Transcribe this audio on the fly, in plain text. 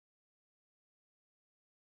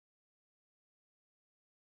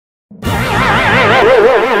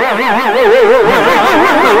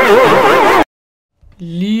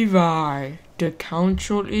Levi, the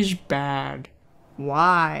council is bad.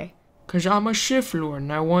 Why? 'Cause I'm a Sith Lord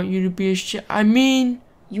and I want you to be a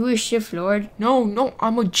You a Sith Lord? No,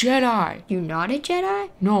 I'm a Jedi. You not a Jedi?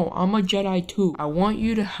 No, I'm a Jedi too. I want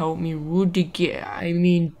you to help me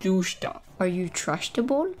do stuff. Are you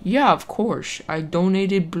trustable? Yeah, of course. I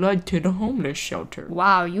donated blood to the homeless shelter.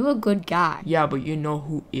 Wow, you a good guy. Yeah, but you know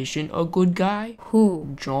who isn't a good guy?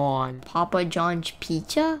 Who? John. Papa John's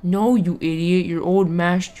Pizza? No, you idiot. Your old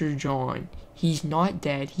master John. He's not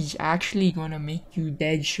dead. He's actually gonna make you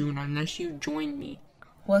dead soon unless you join me.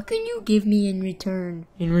 What can you give me in return?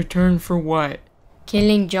 In return for what?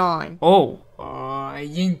 Killing John. Oh, I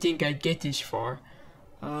didn't think I'd get this far.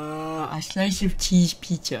 A slice of cheese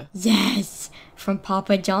pizza. Yes! From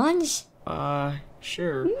Papa John's?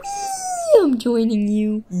 Sure. Whee! I'm joining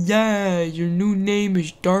you. Yeah, your new name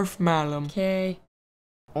is Darf Malum. Okay.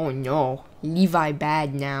 Oh no, Levi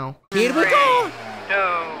bad now. Here we go! 3, 2,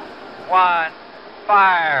 1,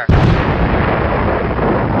 fire!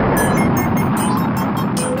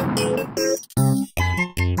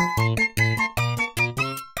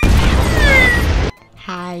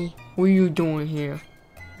 Hi. What are you doing here?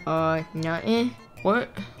 Nothing. What?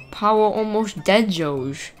 Power almost dead,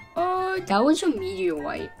 Joes. That was a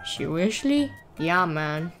meteorite. Seriously? Yeah,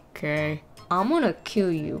 man. Okay. I'm gonna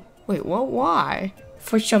kill you. Wait, what? Why?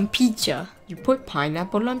 For some pizza. You put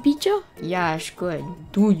pineapple on pizza? Yeah, it's good.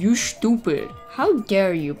 Dude, you stupid. How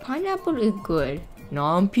dare you? Pineapple is good.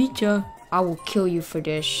 Not on pizza. I will kill you for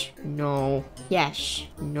this. No. Yes.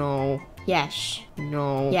 No. Yes.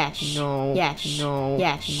 No. Yes. No. Yes. No.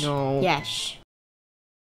 Yes. No. Yes.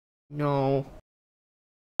 No.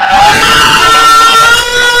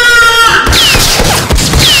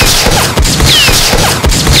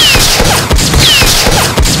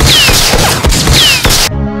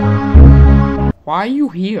 Why are you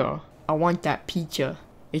here? I want that pizza.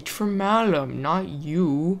 It's for Malum, not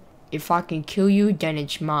you. If I can kill you, then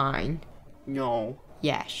it's mine. No.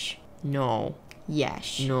 Yes. No.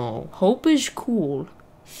 Yes. No. Hope is cool.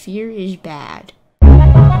 Fear is bad.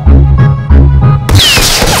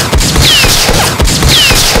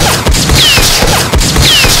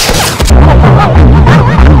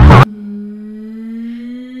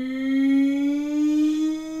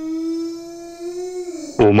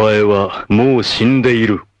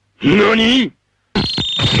 NANI?!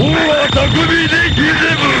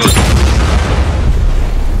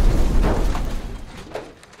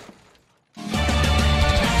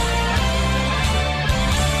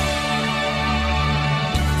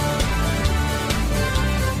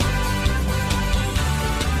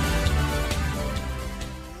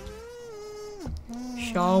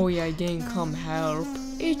 Sorry I didn't come help.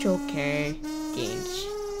 It's okay. Thanks.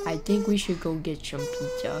 I think we should go get some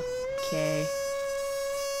pizza. Okay.